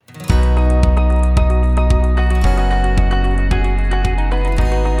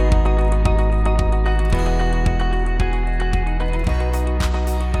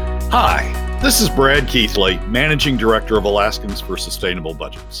Hi, this is Brad Keithley, Managing Director of Alaskans for Sustainable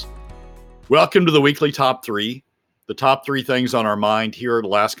Budgets. Welcome to the weekly Top 3, the top 3 things on our mind here at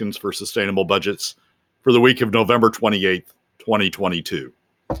Alaskans for Sustainable Budgets for the week of November 28th, 2022.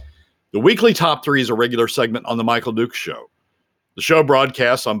 The weekly Top 3 is a regular segment on The Michael Dukes Show. The show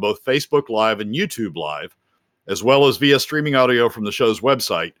broadcasts on both Facebook Live and YouTube Live, as well as via streaming audio from the show's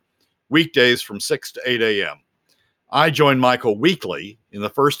website, weekdays from 6 to 8 a.m. I join Michael weekly in the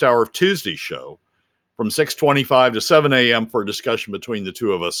first hour of Tuesday's show from 6:25 to 7 a.m. for a discussion between the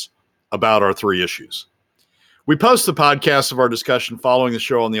two of us about our 3 issues. We post the podcast of our discussion following the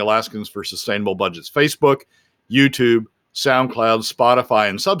show on the Alaskans for Sustainable Budgets Facebook, YouTube, SoundCloud, Spotify,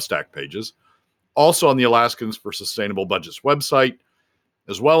 and Substack pages, also on the Alaskans for Sustainable Budgets website,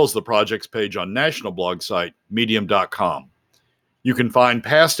 as well as the project's page on national blog site, medium.com. You can find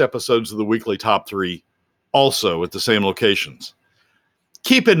past episodes of the weekly Top 3 also at the same locations.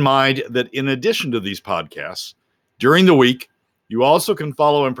 Keep in mind that in addition to these podcasts, during the week, you also can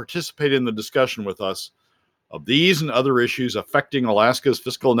follow and participate in the discussion with us of these and other issues affecting Alaska's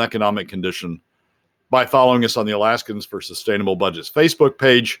fiscal and economic condition by following us on the Alaskans for Sustainable Budgets Facebook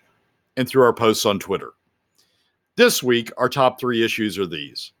page and through our posts on Twitter. This week, our top 3 issues are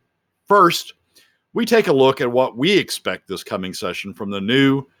these. First, we take a look at what we expect this coming session from the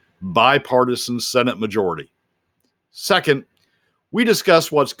new bipartisan Senate majority. Second, we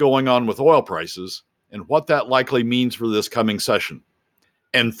discuss what's going on with oil prices and what that likely means for this coming session.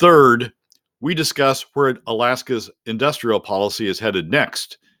 And third, we discuss where Alaska's industrial policy is headed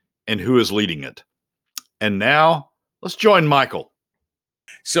next and who is leading it. And now, let's join Michael.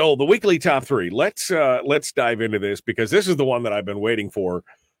 So the weekly top 3, let's dive into this because this is the one that I've been waiting for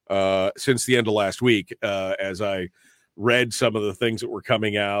since the end of last week as I read some of the things that were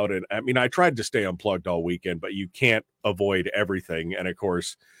coming out. And I mean, I tried to stay unplugged all weekend, but you can't avoid everything. And of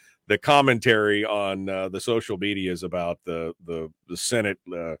course, the commentary on the social media is about the Senate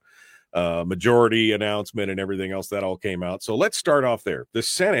majority announcement and everything else that all came out. So let's start off there. The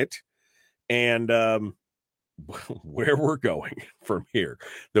Senate and where we're going from here.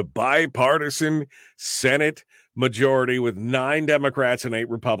 The bipartisan Senate majority with 9 Democrats and 8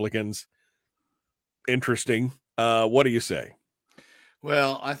 Republicans. Interesting. What do you say?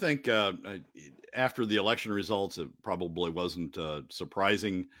 Well, I think after the election results, it probably wasn't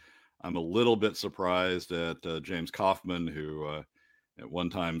surprising. I'm a little bit surprised at James Kaufman, who at one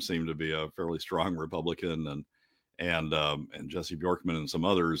time seemed to be a fairly strong Republican, and Jesse Bjorkman and some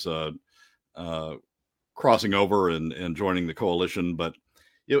others crossing over and joining the coalition. But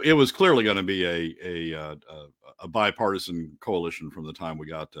it was clearly going to be a bipartisan coalition from the time we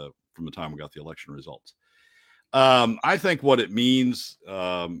got the election results. I think what it means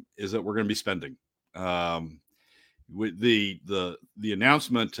is that we're going to be spending. With the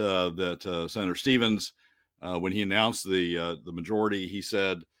announcement that Senator Stevens, when he announced the majority, he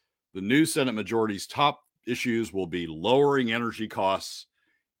said the new Senate majority's top issues will be lowering energy costs,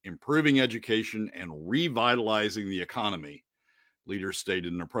 improving education, and revitalizing the economy. Leaders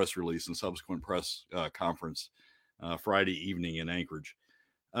stated in a press release and subsequent press conference Friday evening in Anchorage.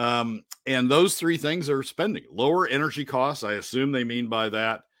 And those 3 things are spending. Lower energy costs, I assume they mean by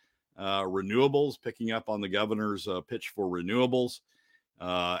that renewables, picking up on the governor's pitch for renewables,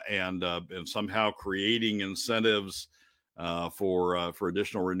 and somehow creating incentives for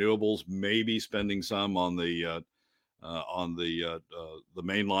additional renewables, maybe spending some on the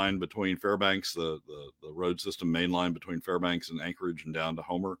main line between Fairbanks, the road system main line between Fairbanks and Anchorage and down to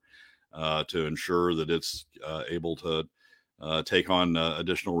Homer, to ensure that it's able to take on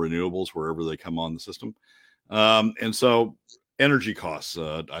additional renewables wherever they come on the system. And so energy costs,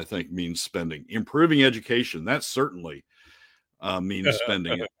 I think, means spending. Improving education, that certainly means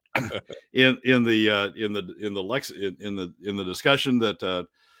spending. in the discussion that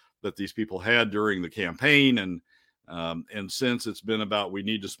these people had during the campaign, and since it's been about we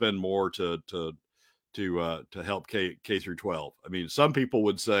need to spend more to help K through 12. I mean, some people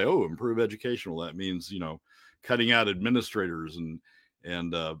would say, "Oh, improve education." Well, that means cutting out administrators and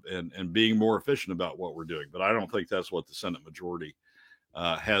being more efficient about what we're doing. But I don't think that's what the Senate majority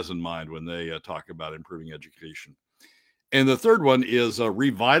has in mind when they talk about improving education. And the third one is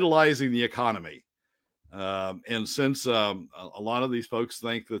revitalizing the economy. And since a lot of these folks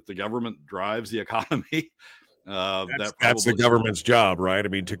think that the government drives the economy, that's the government's job, right? I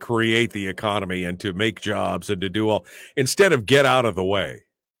mean, to create the economy and to make jobs and to do all instead of get out of the way.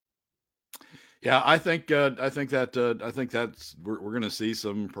 Yeah, I think that's we're going to see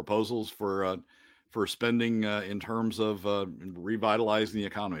some proposals for spending in terms of revitalizing the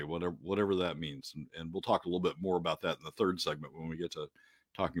economy, whatever that means, and we'll talk a little bit more about that in the third segment when we get to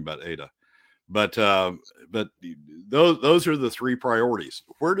talking about Ada. But those are the three priorities.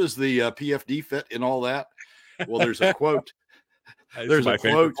 Where does the PFD fit in all that? Well, there's a quote. There's my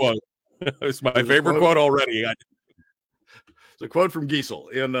favorite quote. It's my favorite quote already. It's a quote from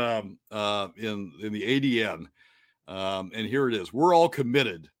Giesel in the ADN, and here it is. We're all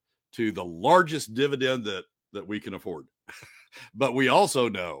committed to the largest dividend that we can afford, but we also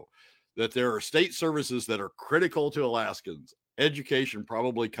know that there are state services that are critical to Alaskans. Education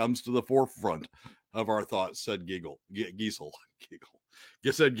probably comes to the forefront of our thoughts, said Giesel.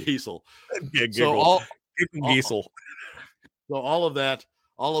 Said Giesel. So Giesel. So all of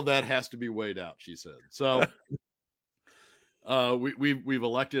that has to be weighed out, she said. So we've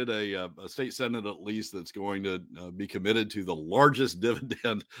elected a state senate at least that's going to be committed to the largest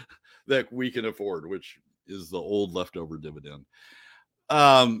dividend that we can afford, which is the old leftover dividend.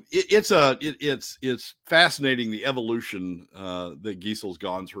 It's fascinating the evolution that Giesel's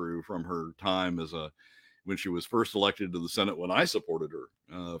gone through from her time when she was first elected to the Senate, when I supported her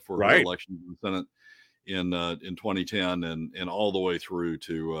for her election to the Senate in 2010, and all the way through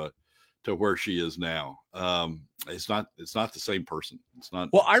to where she is now. It's not the same person. It's not.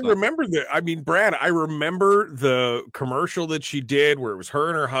 Well, I remember Brad, I remember the commercial that she did where it was her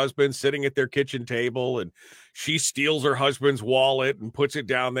and her husband sitting at their kitchen table, and she steals her husband's wallet and puts it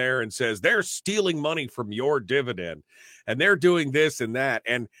down there and says, they're stealing money from your dividend and they're doing this and that.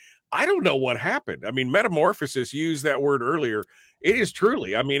 And I don't know what happened. I mean, metamorphosis, used that word earlier. It is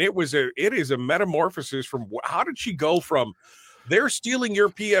truly, it is a metamorphosis from how did she go from they're stealing your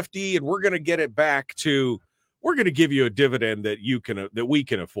PFD and we're going to get it back to we're going to give you a dividend that we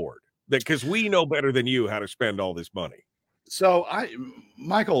can afford, because we know better than you how to spend all this money. So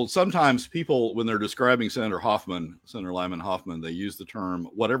Michael, sometimes people, when they're describing Senator Lyman Hoffman, they use the term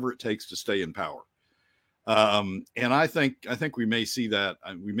whatever it takes to stay in power. And I think we may see that.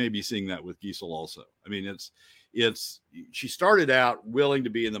 We may be seeing that with Giesel also. I mean, she started out willing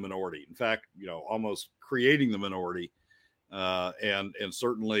to be in the minority. In fact, almost creating the minority, and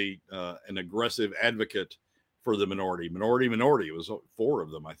certainly an aggressive advocate for the minority. It was 4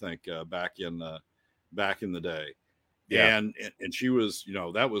 of them, I think, back in the day. Yeah. And she was,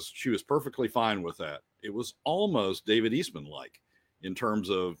 she was perfectly fine with that. It was almost David Eastman like, in terms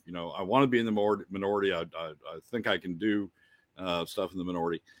of, I want to be in the minority. I think I can do stuff in the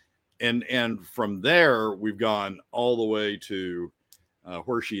minority. And from there, we've gone all the way to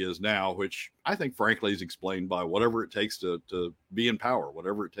where she is now, which I think, frankly, is explained by whatever it takes to be in power,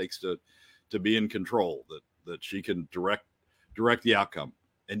 whatever it takes to be in control, that she can direct the outcome.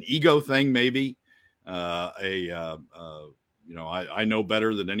 An ego thing, maybe. I know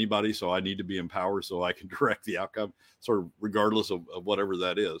better than anybody, so I need to be in power so I can direct the outcome, sort of regardless of whatever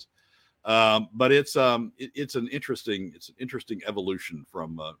that is. But it's an interesting evolution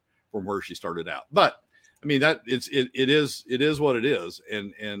from where she started out. But I mean, that it is what it is,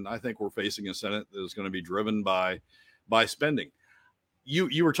 and I think we're facing a Senate that is going to be driven by spending.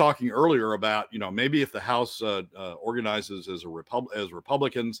 You were talking earlier about, maybe if the House organizes as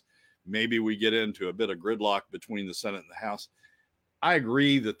Republicans, maybe we get into a bit of gridlock between the Senate and the House. I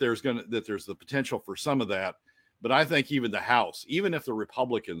agree that there's the potential for some of that, but I think even the House, even if the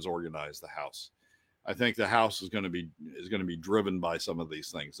Republicans organize the House, I think the House is going to be driven by some of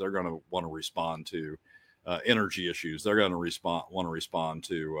these things. They're going to want to respond to energy issues. They're going to want to respond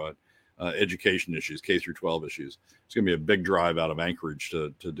to education issues, K through 12 issues. It's going to be a big drive out of Anchorage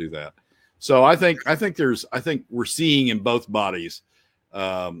to do that. So I think we're seeing in both bodies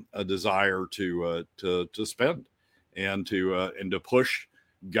a desire to spend and to push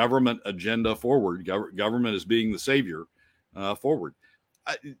government agenda forward. Government is being the savior forward.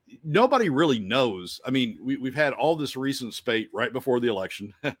 Nobody really knows. I mean, we've had all this recent spate right before the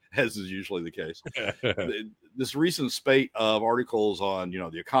election, as is usually the case. This recent spate of articles on,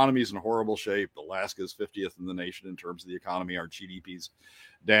 the economy is in horrible shape. Alaska's 50th in the nation in terms of the economy. Our GDP's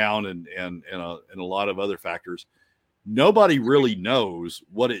down, and a lot of other factors. Nobody really knows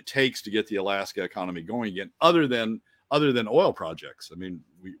what it takes to get the Alaska economy going again, other than oil projects. I mean,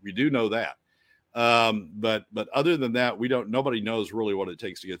 we do know that. But other than that, nobody knows really what it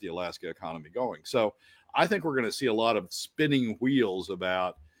takes to get the Alaska economy going. So I think we're going to see a lot of spinning wheels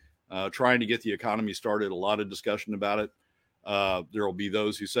about trying to get the economy started, a lot of discussion about it. There will be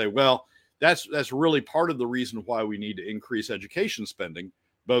those who say, well, that's really part of the reason why we need to increase education spending,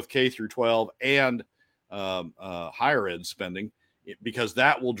 both K through 12 and higher ed spending, because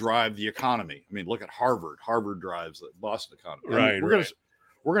that will drive the economy. I mean, look at Harvard. Harvard drives the Boston economy. Right.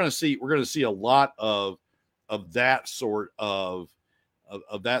 We're going to see a lot of that sort of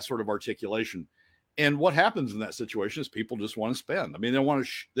articulation. And what happens in that situation is people just want to spend. I mean, they want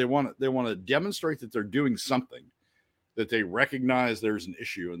to demonstrate that they're doing something, that they recognize there's an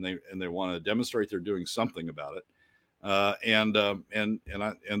issue, and they want to demonstrate they're doing something about it. And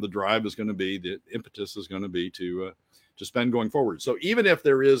the drive is going to be, the impetus is going to be to spend going forward. So even if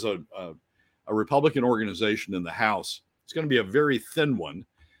there is a Republican organization in the House, it's going to be a very thin one.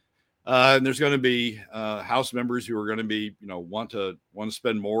 And there's going to be House members who are going to be, want to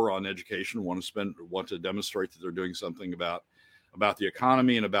spend more on education, want to demonstrate that they're doing something about the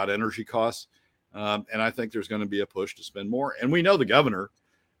economy and about energy costs. And I think there's going to be a push to spend more. And we know the governor,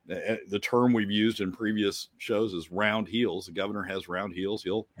 the term we've used in previous shows is round heels. The governor has round heels.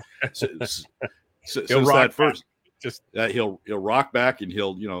 He'll rock first, he'll rock back, and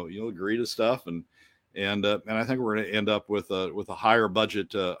he'll agree to stuff, and I think we're going to end up with a higher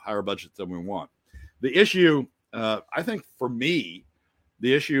budget than we want. The issue, I think, for me,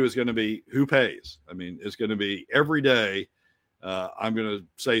 the issue is going to be who pays. I mean, it's going to be every day. I'm going to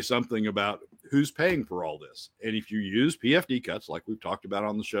say something about who's paying for all this. And if you use PFD cuts, like we've talked about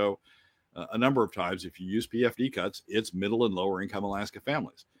on the show a number of times, if you use PFD cuts, it's middle and lower income Alaska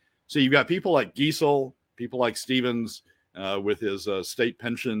families. So you've got people like Giesel, people like Stevens with his state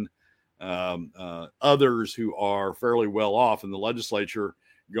pension, others who are fairly well off in the legislature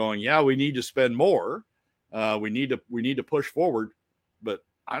going, yeah, we need to spend more. We need to push forward, but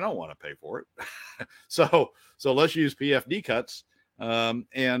I don't want to pay for it. So let's use PFD cuts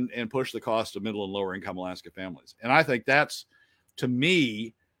and push the cost of middle and lower income Alaska families. And I think that's, to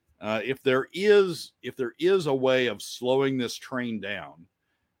me, if there is a way of slowing this train down,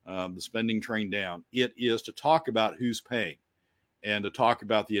 the spending train down, it is to talk about who's paying, and to talk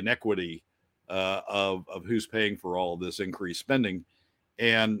about the inequity of who's paying for all of this increased spending,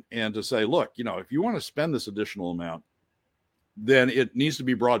 and to say, look, if you want to spend this additional amount, then it needs to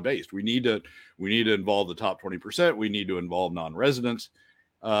be broad-based. We need to involve the top 20%. We need to involve non-residents,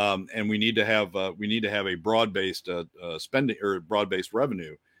 and we need to have a broad-based spending or broad-based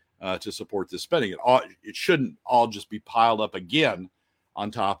revenue to support this spending. It shouldn't all just be piled up again on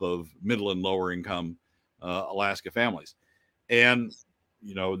top of middle and lower income Alaska families. And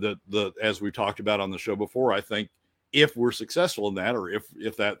as we talked about on the show before, I think if we're successful in that, or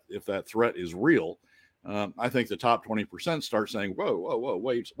if that threat is real, I think the top 20% start saying, whoa,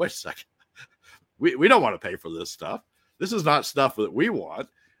 wait a second. We don't want to pay for this stuff. This is not stuff that we want.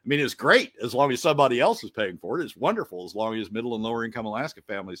 I mean, it's great as long as somebody else is paying for it. It's wonderful as long as middle and lower income Alaska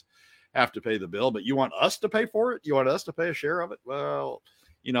families have to pay the bill. But you want us to pay for it? You want us to pay a share of it? Well,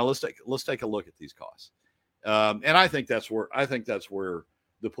 let's take a look at these costs. And I think that's where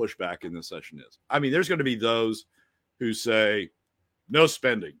the pushback in this session is. I mean, there's going to be those who say no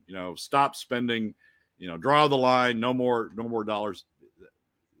spending, stop spending, draw the line, no more dollars.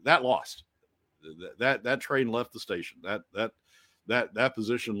 That lost. That train left the station. That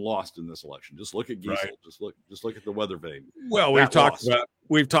position lost in this election. Just look at Giesel. Right. Just look at the weather vane. Well, we've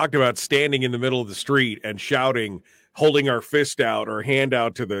talked about standing in the middle of the street and shouting, holding our fist out or hand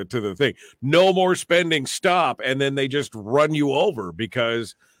out to the thing. No more spending, stop. And then they just run you over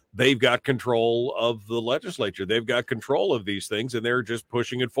because they've got control of the legislature. They've got control of these things, and they're just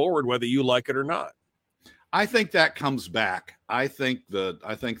pushing it forward, whether you like it or not. I think that comes back. I think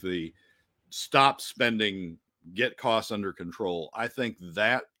the stop spending, get costs under control. I think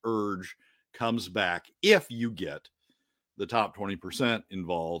that urge comes back if you get the top 20%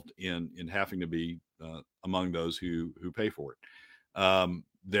 involved in having to be among those who pay for it.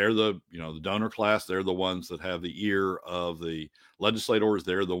 They're the donor class. They're the ones that have the ear of the legislators.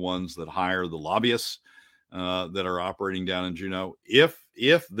 They're the ones that hire the lobbyists that are operating down in Juneau. If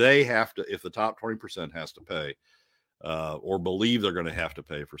the top 20% has to pay, or believe they're going to have to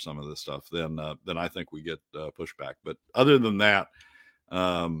pay for some of this stuff, then I think we get pushback. But other than that,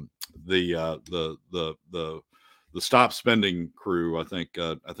 the stop spending crew, I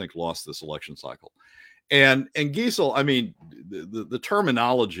think lost this election cycle. And Giesel, I mean, the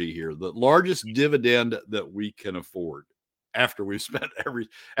terminology here, the largest dividend that we can afford after we've spent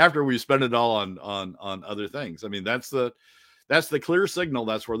it all on other things. I mean, that's the clear signal.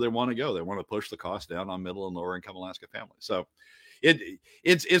 That's where they want to go. They want to push the cost down on middle and lower income Alaska families. So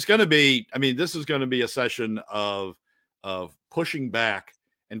it's going to be, I mean, this is going to be a session of pushing back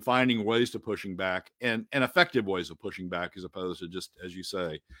and finding ways to pushing back and effective ways of pushing back, as opposed to just, as you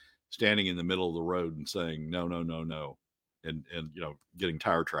say, standing in the middle of the road and saying no, and getting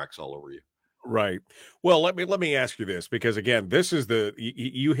tire tracks all over you. Right. Well, let me ask you this, because again, this is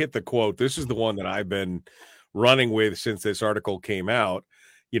you hit the quote. This is the one that I've been running with since this article came out.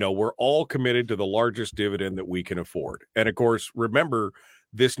 We're all committed to the largest dividend that we can afford. And of course, remember,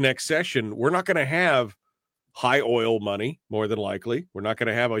 this next session, we're not going to have high oil money, more than likely. We're not going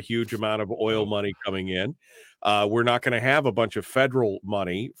to have a huge amount of oil money coming in. We're not going to have a bunch of federal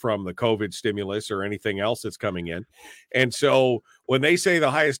money from the COVID stimulus or anything else that's coming in. And so when they say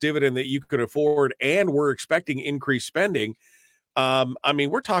the highest dividend that you could afford and we're expecting increased spending, I mean,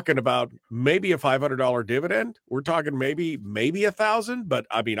 we're talking about maybe a $500 dividend. We're talking maybe 1,000, but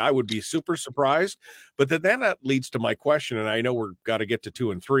I mean, I would be super surprised. But then that leads to my question, and I know we're got to get to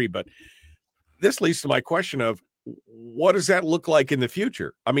 2 and 3, but this leads to my question of what does that look like in the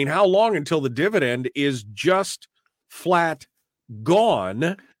future? I mean, how long until the dividend is just flat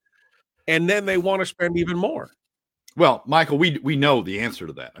gone, and then they want to spend even more? Well, Michael, we know the answer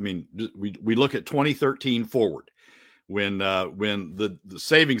to that. I mean, we look at 2013 forward, when the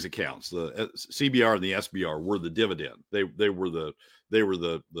savings accounts, the CBR and the SBR, were the dividend. They were the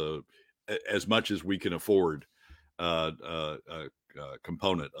as much as we can afford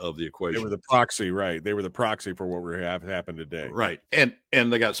component of the equation. They were the proxy, right? They were the proxy for what we have happened today, right? And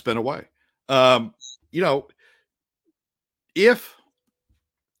they got spent away. If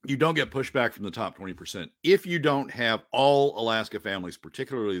you don't get pushback from the top 20%, if you don't have all Alaska families,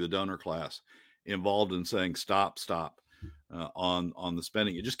 particularly the donor class, involved in saying stop on the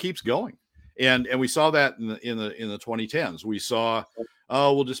spending, it just keeps going. And we saw that in the 2010s. We saw,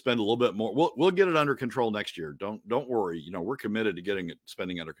 we'll just spend a little bit more. We'll get it under control next year. Don't worry. We're committed to getting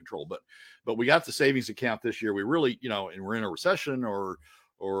spending under control. But we got the savings account this year. We really, and we're in a recession, or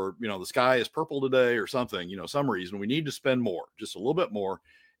the sky is purple today or something. Some reason we need to spend more, just a little bit more,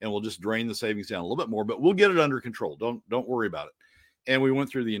 and we'll just drain the savings down a little bit more. But we'll get it under control. Don't worry about it. And we went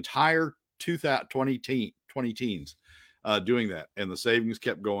through the entire 20 teens. Doing that, and the savings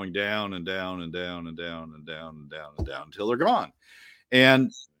kept going down and down and down and down and down and down and down until they're gone.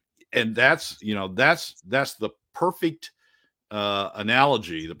 And that's the perfect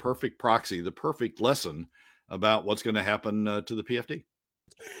analogy, the perfect proxy, the perfect lesson about what's going to happen to the PFD.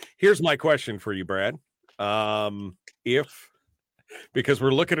 Here's my question for you, Brad. Because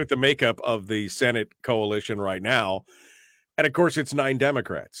we're looking at the makeup of the Senate coalition right now, and of course, it's 9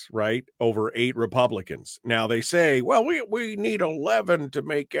 Democrats, right, over 8 Republicans. Now they say, well, we need 11 to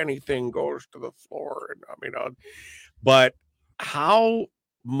make anything goes to the floor. And I mean, but how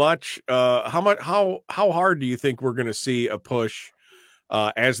hard do you think we're going to see a push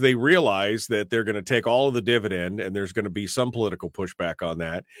as they realize that they're going to take all of the dividend and there's going to be some political pushback on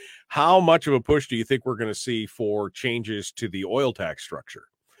that? How much of a push do you think we're going to see for changes to the oil tax structure?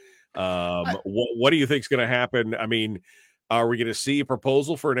 What do you think is going to happen? I mean, are we going to see a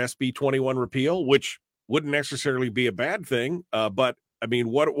proposal for an SB 21 repeal, which wouldn't necessarily be a bad thing? But I mean,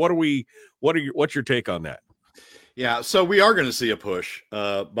 what's your take on that? Yeah, so we are going to see a push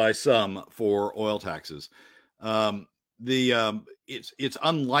by some for oil taxes. It's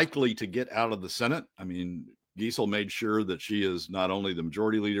unlikely to get out of the Senate. I mean, Giesel made sure that she is not only the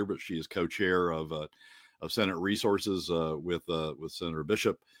majority leader, but she is co-chair of Senate Resources with Senator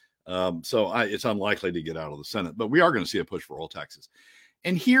Bishop. So it's unlikely to get out of the Senate, but we are going to see a push for oil taxes.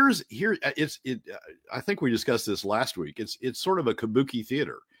 And I think we discussed this last week. It's sort of a kabuki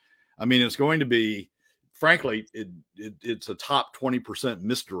theater. I mean, it's going to be, frankly, it's a top 20%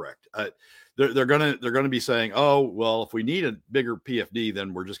 misdirect. They're going to be saying, oh, well, if we need a bigger PFD,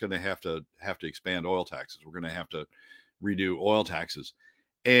 then we're just going to have to expand oil taxes. We're going to have to redo oil taxes,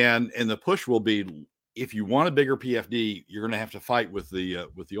 and the push will be, if you want a bigger PFD, you're going to have to fight with the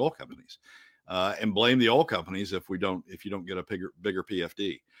oil companies, and blame the oil companies if you don't get a bigger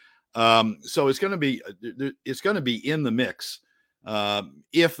PFD. So it's going to be in the mix.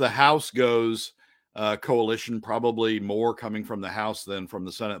 If the House goes coalition, probably more coming from the House than from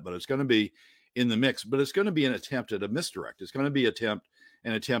the Senate, but it's going to be in the mix. But it's going to be an attempt at a misdirect. It's going to be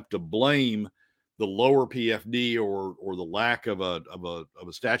an attempt to blame the lower PFD or the lack of a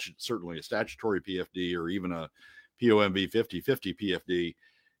statute, certainly a statutory PFD, or even a POMV 50/50 PFD,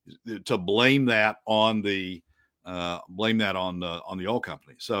 to blame that on the oil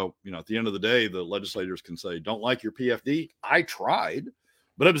company. So, at the end of the day, the legislators can say, don't like your PFD. I tried,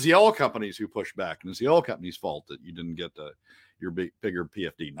 but it was the oil companies who pushed back, and it's the oil company's fault that you didn't get your bigger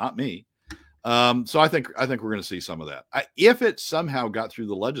PFD, not me. So I think we're going to see some of that. If it somehow got through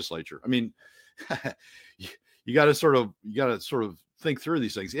the legislature, I mean, you got to sort of think through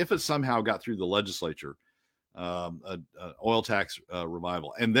these things. If it somehow got through the legislature, oil tax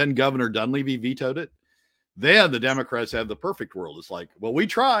revival, and then Governor Dunleavy vetoed it, then the Democrats have the perfect world. It's like, well, we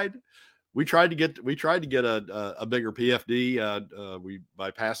tried to get a bigger PFD by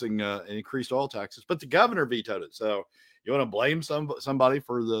passing increased oil taxes, but the governor vetoed it. So You want to blame somebody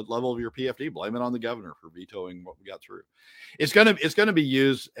for the level of your PFD? Blame it on the governor for vetoing what we got through. It's gonna be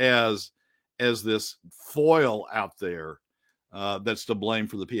used as this foil out there that's to blame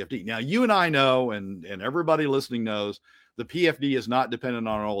for the PFD. Now, you and I know, and everybody listening knows, the PFD is not dependent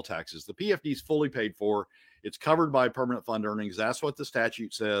on oil taxes. The PFD is fully paid for. It's covered by permanent fund earnings. That's what the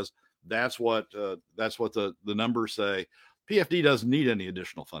statute says. That's what the numbers say. PFD doesn't need any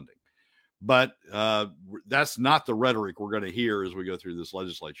additional funding. But that's not the rhetoric we're going to hear as we go through this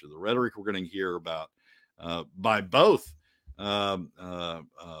legislature. The rhetoric we're going to hear about by both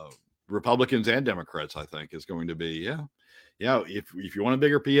Republicans and Democrats, I think, is going to be, if you want a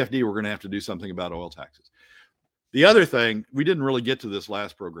bigger PFD, we're going to have to do something about oil taxes. The other thing, we didn't really get to this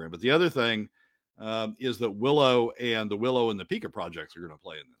last program, but the other thing is that Willow and the Pica projects are going to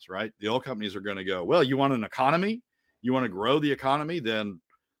play in this, right? The oil companies are going to go, well, you want an economy? You want to grow the economy? Then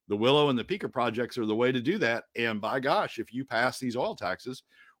the Willow and the Pica projects are the way to do that. And by gosh, if you pass these oil taxes,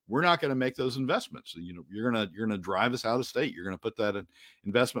 we're not going to make those investments. So, you're going to drive us out of state. You're going to put that in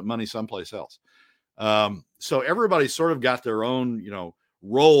investment money someplace else. So everybody's sort of got their own,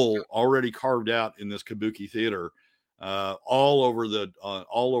 role already carved out in this kabuki theater, all over the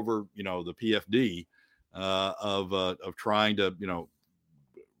PFD of trying to,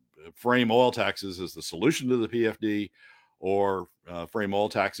 frame oil taxes as the solution to the PFD, or frame oil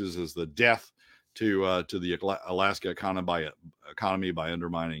taxes as the death to the Alaska economy by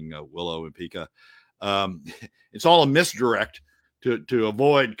undermining Willow and Pica. It's all a misdirect to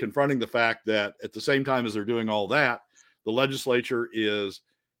avoid confronting the fact that at the same time as they're doing all that, the legislature is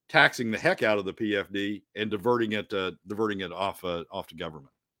taxing the heck out of the PFD and diverting it off to government.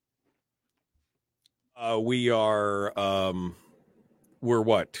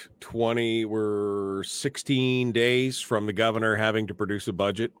 We're 16 days from the governor having to produce a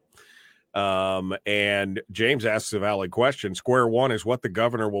budget. And James asks a valid question. Square one is what the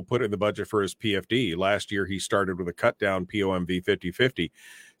governor will put in the budget for his PFD. Last year, he started with a cut down POMV 50/50.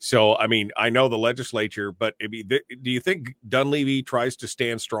 So, I mean, I know the legislature, but do you think Dunleavy tries to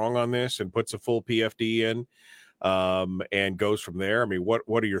stand strong on this and puts a full PFD in and goes from there? I mean, what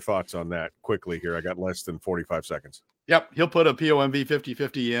are your thoughts on that quickly here? I got less than 45 seconds. Yep, he'll put a POMV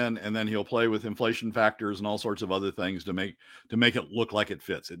 50/50 in, and then he'll play with inflation factors and all sorts of other things to make it look like it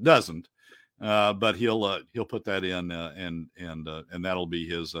fits. It doesn't, but he'll put that in, and that'll be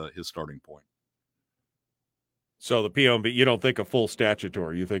his starting point. So the POMV, you don't think a full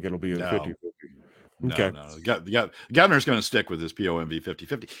statutory? You think it'll be a 50/50? Okay. No. The governor's going to stick with his POMV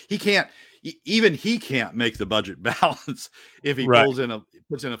 50/50. He can't make the budget balance if he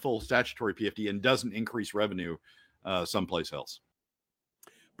puts in a full statutory PFD and doesn't increase revenue someplace else.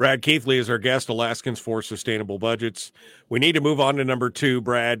 Brad Keithley is our guest, Alaskans for Sustainable Budgets. We need to move on to number 2.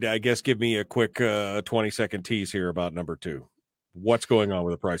 Brad, I guess give me a quick 20-second tease here about number 2. What's going on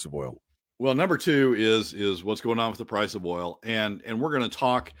with the price of oil? Well, number 2 is what's going on with the price of oil. And we're going to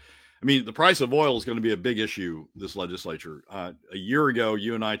talk. I mean, the price of oil is going to be a big issue this legislature. A year ago,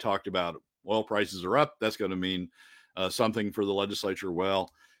 you and I talked about oil prices are up. That's going to mean something for the legislature.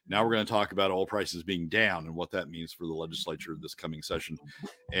 Well, now we're going to talk about oil prices being down and what that means for the legislature this coming session.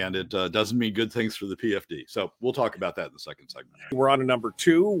 And it doesn't mean good things for the PFD. So we'll talk about that in the second segment. We're on to number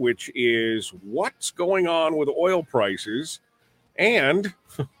 2, which is what's going on with oil prices and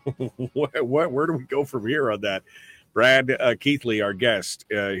where do we go from here on that? Brad Keithley, our guest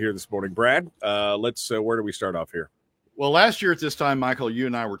here this morning. Brad, where do we start off here? Well, last year at this time, Michael, you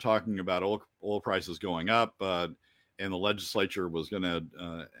and I were talking about oil prices going up, and the legislature was going to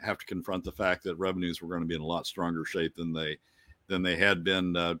have to confront the fact that revenues were going to be in a lot stronger shape than they had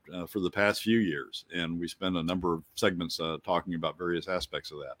been for the past few years. And we spent a number of segments talking about various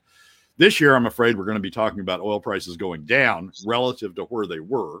aspects of that. This year, I'm afraid we're going to be talking about oil prices going down relative to where they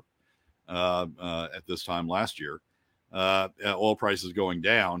were at this time last year. Oil prices going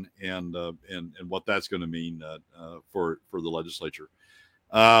down and what that's going to mean for the legislature.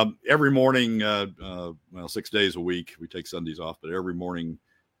 Every morning, 6 days a week, we take Sundays off, but every morning,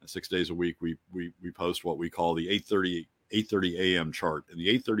 6 days a week, we post what we call the 8:30 a.m. chart. And the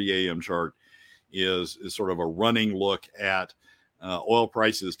 8:30 a.m. chart is sort of a running look at oil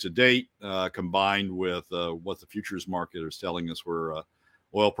prices to date, combined with what the futures market is telling us where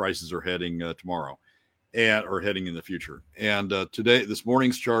oil prices are heading tomorrow. Or heading in the future. And today, this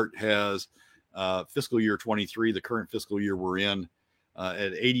morning's chart has fiscal year 23, the current fiscal year we're in,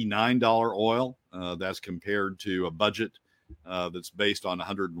 at $89 oil. That's compared to a budget that's based on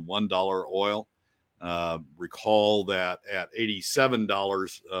 $101 oil. Recall that at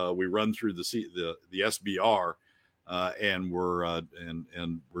 $87, we run through the SBR, and we're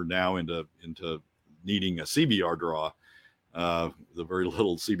now into needing a CBR draw. the very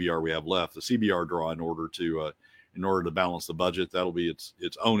little CBR we have left, the CBR draw in order to balance the budget. That'll be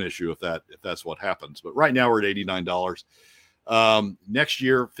its own issue if that's what happens. But right now we're at $89. Next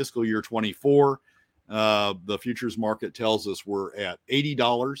year, fiscal year 24, the futures market tells us we're at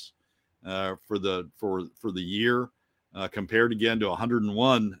 $80 for the year, compared again to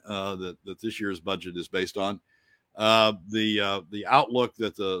 101 that this year's budget is based on. The outlook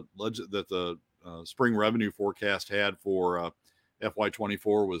that the spring revenue forecast had for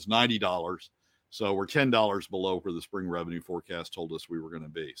FY24 was $90. So we're $10 below where the spring revenue forecast told us we were going to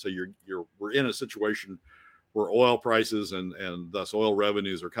be. So we're in a situation where oil prices and thus oil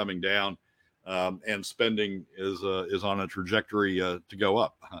revenues are coming down, and spending is on a trajectory to go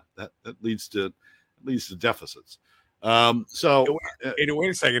up. That leads to deficits. Wait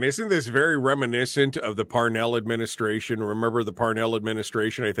a second. Isn't this very reminiscent of the Parnell administration? Remember the Parnell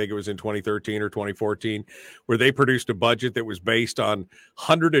administration? I think it was in 2013 or 2014, where they produced a budget that was based on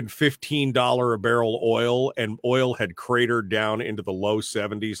 $115 a barrel oil, and oil had cratered down into the low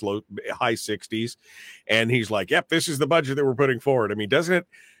 70s, high 60s. And he's like, yep, this is the budget that we're putting forward. I mean, isn't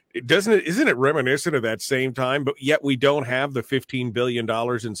it reminiscent of that same time, but yet we don't have the $15 billion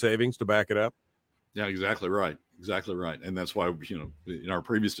in savings to back it up? Yeah, exactly right. Exactly right. And that's why, in our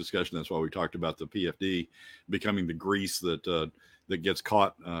previous discussion, that's why we talked about the PFD becoming the grease that gets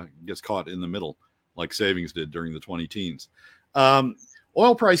caught in the middle, like savings did during the 2010s.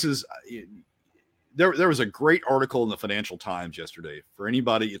 Oil prices. There was a great article in the Financial Times yesterday. For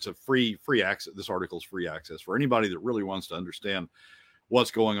anybody, it's a free access. This article is free access for anybody that really wants to understand what's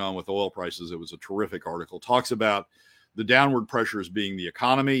going on with oil prices. It was a terrific article. Talks about the downward pressures being the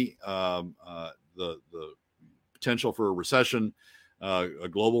economy, the potential for a recession, a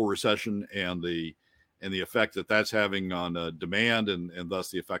global recession, and the effect that's having on demand, and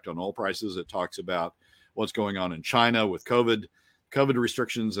thus the effect on oil prices. It talks about what's going on in China with COVID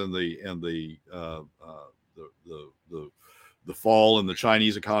restrictions and the fall in the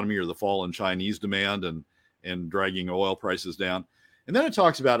Chinese economy, or the fall in Chinese demand, and dragging oil prices down. And then it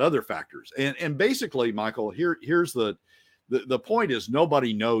talks about other factors. And basically, Michael, here's the point is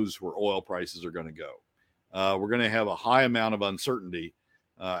nobody knows where oil prices are going to go. We're going to have a high amount of uncertainty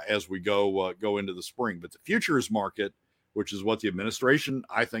as we go into the spring. But the futures market, which is what the administration,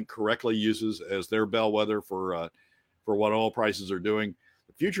 I think, correctly uses as their bellwether for what oil prices are doing,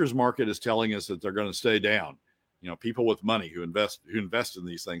 the futures market is telling us that they're going to stay down. People with money who invest in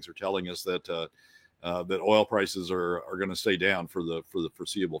these things are telling us that that oil prices are going to stay down for the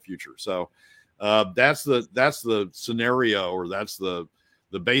foreseeable future. So that's the scenario, or that's the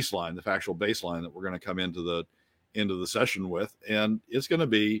baseline, the factual baseline that we're going to come into the session with. And it's going to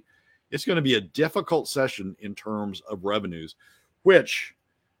be a difficult session in terms of revenues, which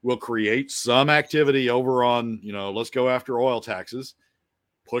will create some activity over on, let's go after oil taxes,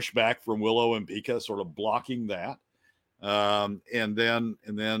 pushback from Willow and Pika, sort of blocking that. And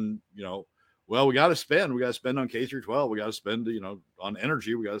then, well, we got to spend on K through 12. We got to spend, on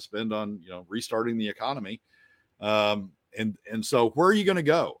energy. We got to spend on, restarting the economy. And so where are you going to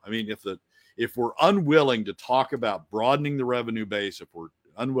go? I mean, if we're unwilling to talk about broadening the revenue base, if we're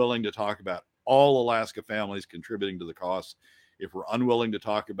unwilling to talk about all Alaska families contributing to the costs, if we're unwilling to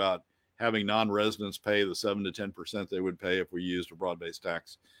talk about having non-residents pay the 7 to 10% they would pay if we used a broad-based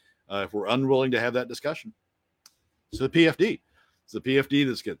tax, if we're unwilling to have that discussion, it's the PFD. It's the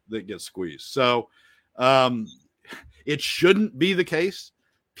PFD that gets squeezed. So it shouldn't be the case.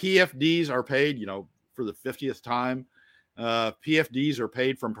 PFDs are paid, for the 50th time. PFDs are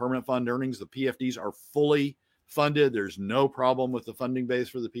paid from permanent fund earnings. The PFDs are fully funded. There's no problem with the funding base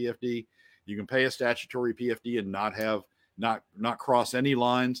for the PFD. You can pay a statutory PFD and not cross any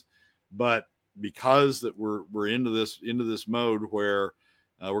lines. But because that we're into this mode where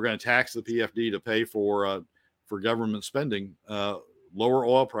we're going to tax the PFD to pay for government spending, lower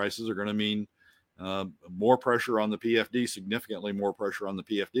oil prices are going to mean more pressure on the PFD, significantly more pressure on the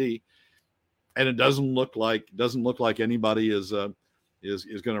PFD. And it doesn't look like anybody is going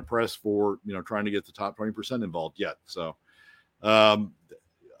to press for, trying to get the top 20% involved yet. So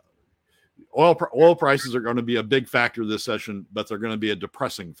oil prices are going to be a big factor this session, but they're going to be a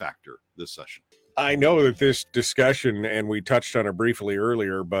depressing factor this session. I know that this discussion, and we touched on it briefly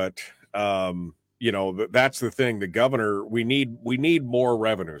earlier, but that's the thing. The governor, we need more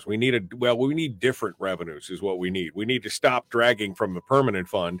revenues. We need different revenues is what we need. We need to stop dragging from the permanent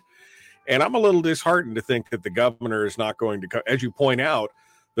fund. And I'm a little disheartened to think that the governor is not going to, as you point out,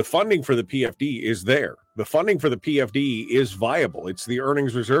 the funding for the PFD is there. The funding for the PFD is viable. It's the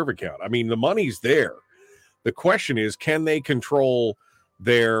earnings reserve account. I mean, the money's there. The question is, can they control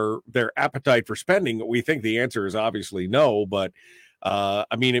their appetite for spending? We think the answer is obviously no, but I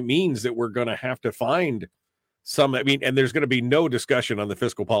mean, it means that we're going to have to find some. I mean, and there's going to be no discussion on the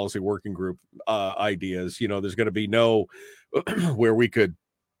fiscal policy working group ideas. There's going to be no where we could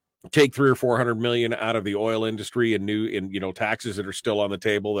take 300 or 400 million out of the oil industry and taxes that are still on the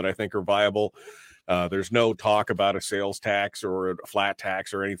table that I think are viable. There's no talk about a sales tax or a flat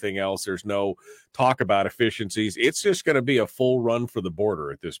tax or anything else. There's no talk about efficiencies. It's just going to be a full run for the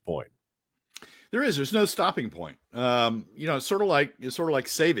border at this point. There's no stopping point. It's sort of like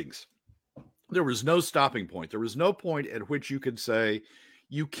savings. There was no stopping point. There was no point at which you could say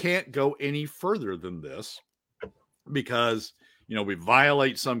you can't go any further than this because we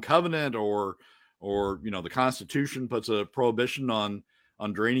violate some covenant or the Constitution puts a prohibition on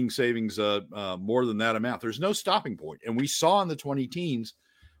draining savings more than that amount. There's no stopping point. And we saw in the 2010s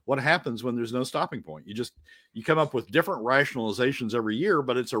what happens when there's no stopping point. You come up with different rationalizations every year,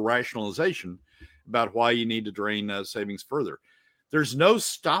 but it's a rationalization about why you need to drain savings further. There's no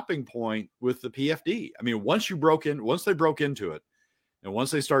stopping point with the PFD. I mean, once they broke into it, and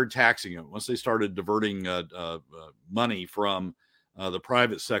once they started taxing it, once they started diverting money from the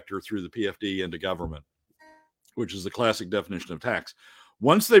private sector through the PFD into government, which is the classic definition of tax,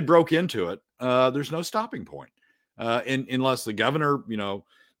 once they broke into it, there's no stopping point. Unless the governor,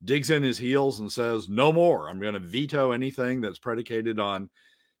 digs in his heels and says, no more, I'm going to veto anything that's predicated on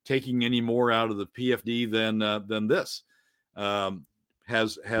taking any more out of the PFD than this.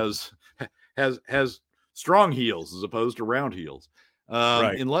 Has strong heels as opposed to round heels.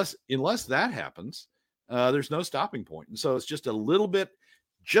 Right. Unless that happens, there's no stopping point. And so it's just a little bit,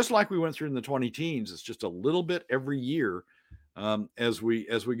 just like we went through in the 2010s, it's just a little bit every year as we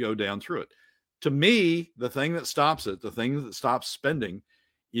go down through it. To me, the thing that stops it, the thing that stops spending,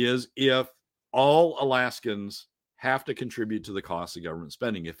 is if all Alaskans have to contribute to the cost of government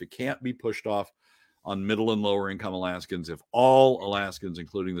spending. If it can't be pushed off on middle and lower income Alaskans, if all Alaskans,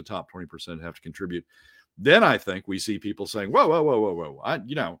 including the top 20%, have to contribute, then I think we see people saying, whoa.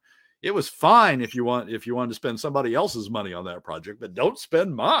 It was fine if you wanted to spend somebody else's money on that project, but don't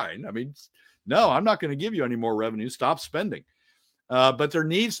spend mine. I mean, no, I'm not going to give you any more revenue. Stop spending. But there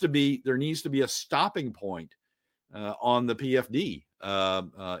needs to be a stopping point on the PFD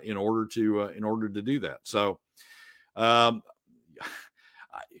in order to do that. So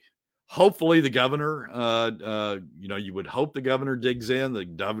hopefully the governor, you would hope the governor digs in. The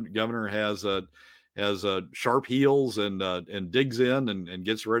governor has sharp heels and digs in and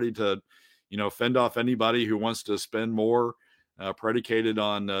gets ready to, fend off anybody who wants to spend more predicated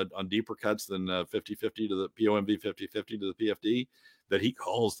on deeper cuts than 50-50 to the POMV, 50-50 to the PFD, that he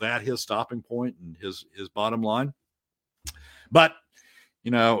calls that his stopping point and his bottom line. But, he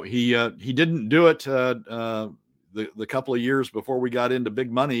didn't do it the couple of years before we got into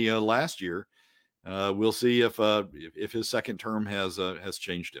big money last year. We'll see if his second term has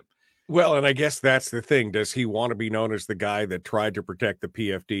changed him. Well, and I guess that's the thing. Does he want to be known as the guy that tried to protect the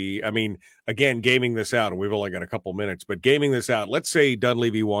PFD? I mean, again, gaming this out, and we've only got a couple minutes, but gaming this out, let's say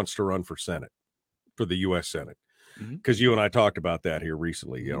Dunleavy wants to run for Senate, for the U.S. Senate, because you and I talked about that here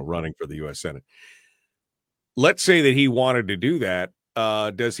recently, running for the U.S. Senate. Let's say that he wanted to do that.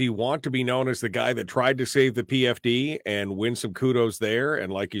 Does he want to be known as the guy that tried to save the PFD and win some kudos there?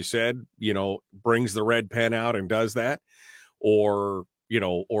 And like you said, brings the red pen out and does that? Or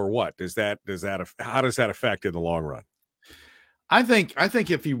what how does that affect in the long run? I think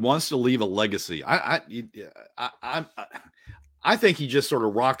if he wants to leave a legacy, I think he just sort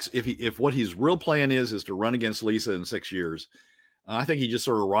of rocks. If what his real plan is to run against Lisa in 6 years, I think he just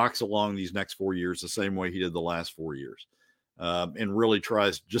sort of rocks along these next 4 years the same way he did the last 4 years, and really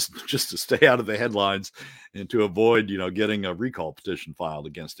tries just to stay out of the headlines and to avoid getting a recall petition filed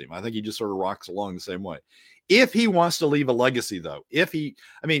against him. I think he just sort of rocks along the same way. If he wants to leave a legacy, though, a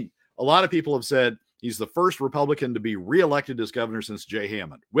lot of people have said he's the first Republican to be reelected as governor since Jay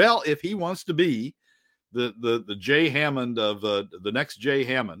Hammond. Well, if he wants to be the Jay Hammond of the next Jay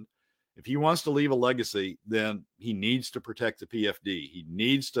Hammond, if he wants to leave a legacy, then he needs to protect the PFD. He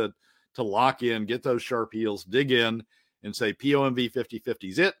needs to lock in, get those sharp heels, dig in, and say POMV 50-50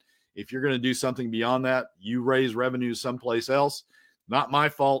 is it. If you're going to do something beyond that, you raise revenues someplace else. Not my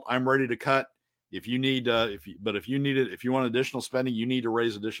fault. I'm ready to cut. If you need, if you want additional spending, you need to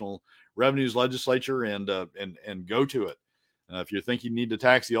raise additional revenues, legislature, and go to it. If you think you need to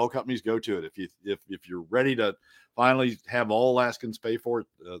tax the oil companies, go to it. If you're ready to finally have all Alaskans pay for it,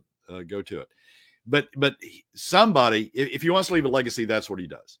 go to it. But somebody, if he wants to leave a legacy, that's what he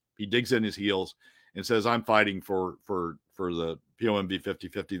does. He digs in his heels and says, "I'm fighting for the POMV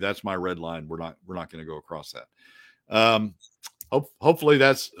 50-50. That's my red line. We're not going to go across that." hopefully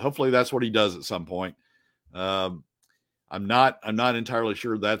that's what he does at some point. Um, I'm not entirely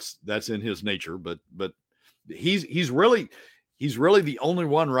sure that's in his nature, but he's really the only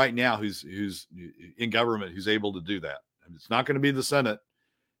one right now who's in government who's able to do that. It's not going to be the Senate.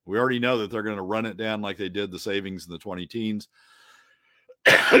 We already know that they're going to run it down like they did the savings in the 20 teens.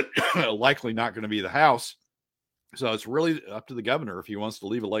 Likely not going to be the House. So it's really up to the governor if he wants to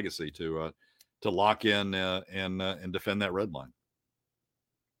leave a legacy to lock in and defend that red line.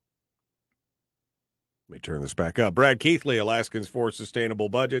 Let me turn this back up. Brad Keithley, Alaskans for Sustainable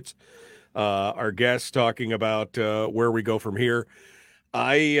Budgets. Our guest talking about where we go from here.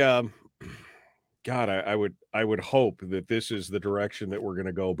 I would hope that this is the direction that we're going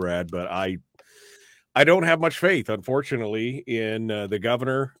to go, Brad, but I don't have much faith, unfortunately, in the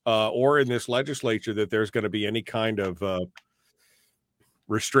governor or in this legislature that there's going to be any kind of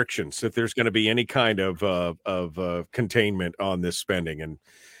restrictions, that there's going to be any kind of containment on this spending. And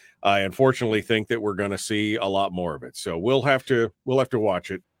I unfortunately think that we're going to see a lot more of it. So we'll have to watch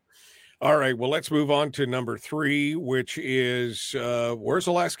it. All right. Well, let's move on to number 3, which is where's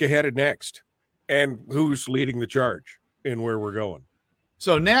Alaska headed next, and who's leading the charge in where we're going.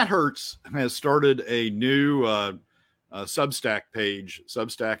 So Nat Hertz has started a new Substack page.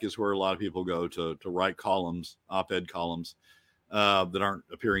 Substack is where a lot of people go to write columns, op-ed columns that aren't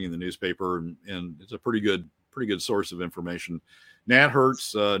appearing in the newspaper, and it's a pretty good source of information. Nat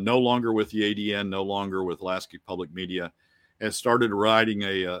Hertz, no longer with the ADN, no longer with Alaska Public Media, has started writing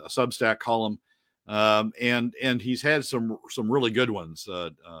a Substack column, and he's had some really good ones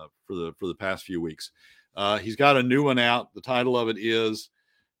for the past few weeks. He's got a new one out. The title of it is,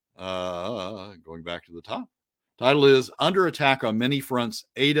 going back to the top, title is Under Attack on Many Fronts,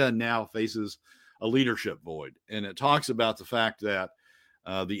 Ada Now Faces a Leadership Void. And it talks about the fact that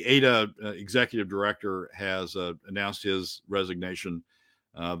the Ada executive director has announced his resignation,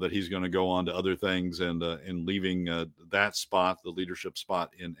 that he's going to go on to other things, and leaving that spot, the leadership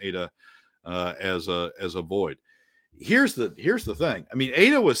spot in Ada, as a void. Here's the thing. I mean,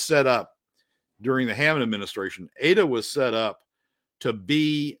 Ada was set up during the Hammond administration. Ada was set up to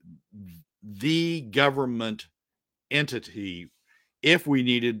be the government entity if we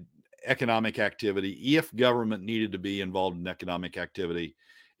needed economic activity, if government needed to be involved in economic activity.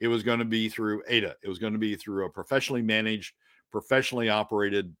 It was going to be through Ada. It was going to be through a professionally managed, professionally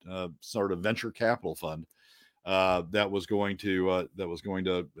operated sort of venture capital fund that was going to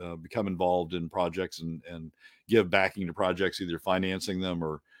become involved in projects and give backing to projects, either financing them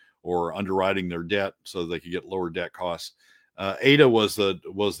or underwriting their debt so they could get lower debt costs. Ada was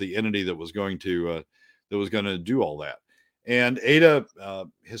the entity that was going to do all that. And Ada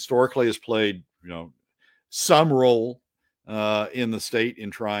historically has played some role in the state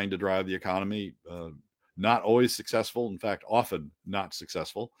in trying to drive the economy. Not always successful. In fact, often not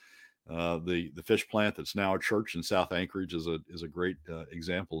successful. The fish plant that's now a church in South Anchorage is a great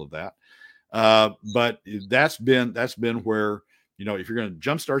example of that. But that's been where, if you're going to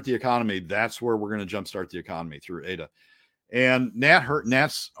jumpstart the economy, that's where we're going to jumpstart the economy, through Ada. And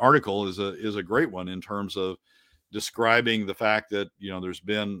Nat's article is a great one in terms of describing the fact that there's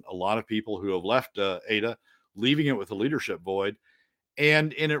been a lot of people who have left Ada, leaving it with a leadership void,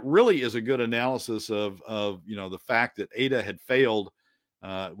 and it really is a good analysis of the fact that Ada had failed,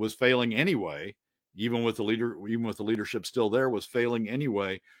 was failing anyway, even with the leadership still there, was failing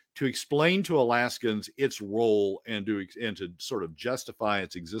anyway, to explain to Alaskans its role and to sort of justify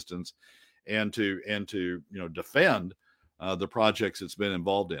its existence, and to defend the projects it's been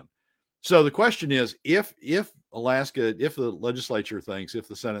involved in. So the question is, if Alaska, if the legislature thinks, if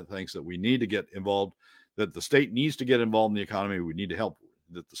the Senate thinks that we need to get involved, that the state needs to get involved in the economy, we need to help,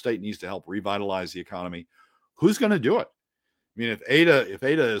 that the state needs to help revitalize the economy, who's going to do it? I mean, if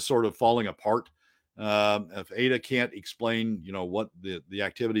Ada is sort of falling apart, if Ada can't explain, what the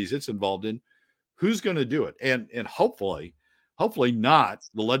activities it's involved in, who's going to do it? And hopefully not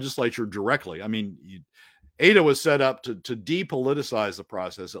the legislature directly. I mean, Ada was set up to depoliticize the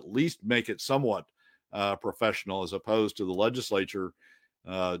process, at least make it somewhat professional, as opposed to the legislature,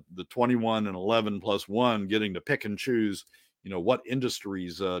 the 21 and 11 plus 1, getting to pick and choose, what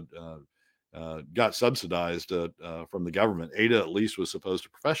industries got subsidized from the government. Ada at least was supposed to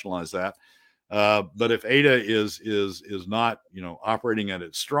professionalize that. But if Ada is not, operating at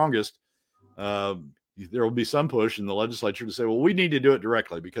its strongest, there will be some push in the legislature to say, well, we need to do it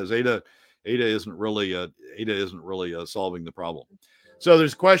directly, because Ada isn't really solving the problem. So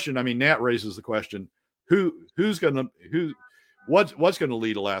there's a question. I mean, Nat raises the question: what's going to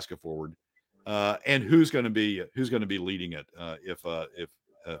lead Alaska forward, and who's going to be leading it if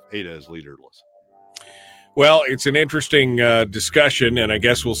Ada is leaderless? Well, it's an interesting discussion, and I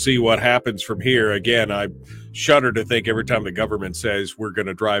guess we'll see what happens from here. Again, I shudder to think every time the government says we're going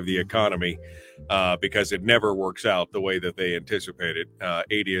to drive the economy because it never works out the way that they anticipated.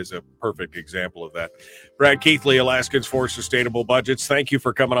 80 is a perfect example of that. Brad Keithley, Alaskans for Sustainable Budgets, thank you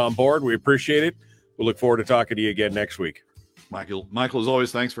for coming on board. We appreciate it. We'll look forward to talking to you again next week. Michael, as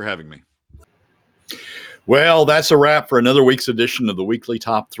always, thanks for having me. Well, that's a wrap for another week's edition of the Weekly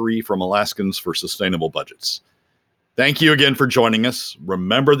Top 3 from Alaskans for Sustainable Budgets. Thank you again for joining us.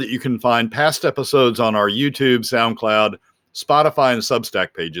 Remember that you can find past episodes on our YouTube, SoundCloud, Spotify, and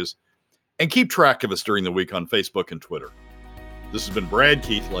Substack pages, and keep track of us during the week on Facebook and Twitter. This has been Brad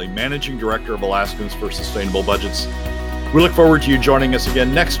Keithley, Managing Director of Alaskans for Sustainable Budgets. We look forward to you joining us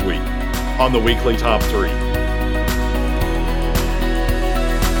again next week on the Weekly Top 3.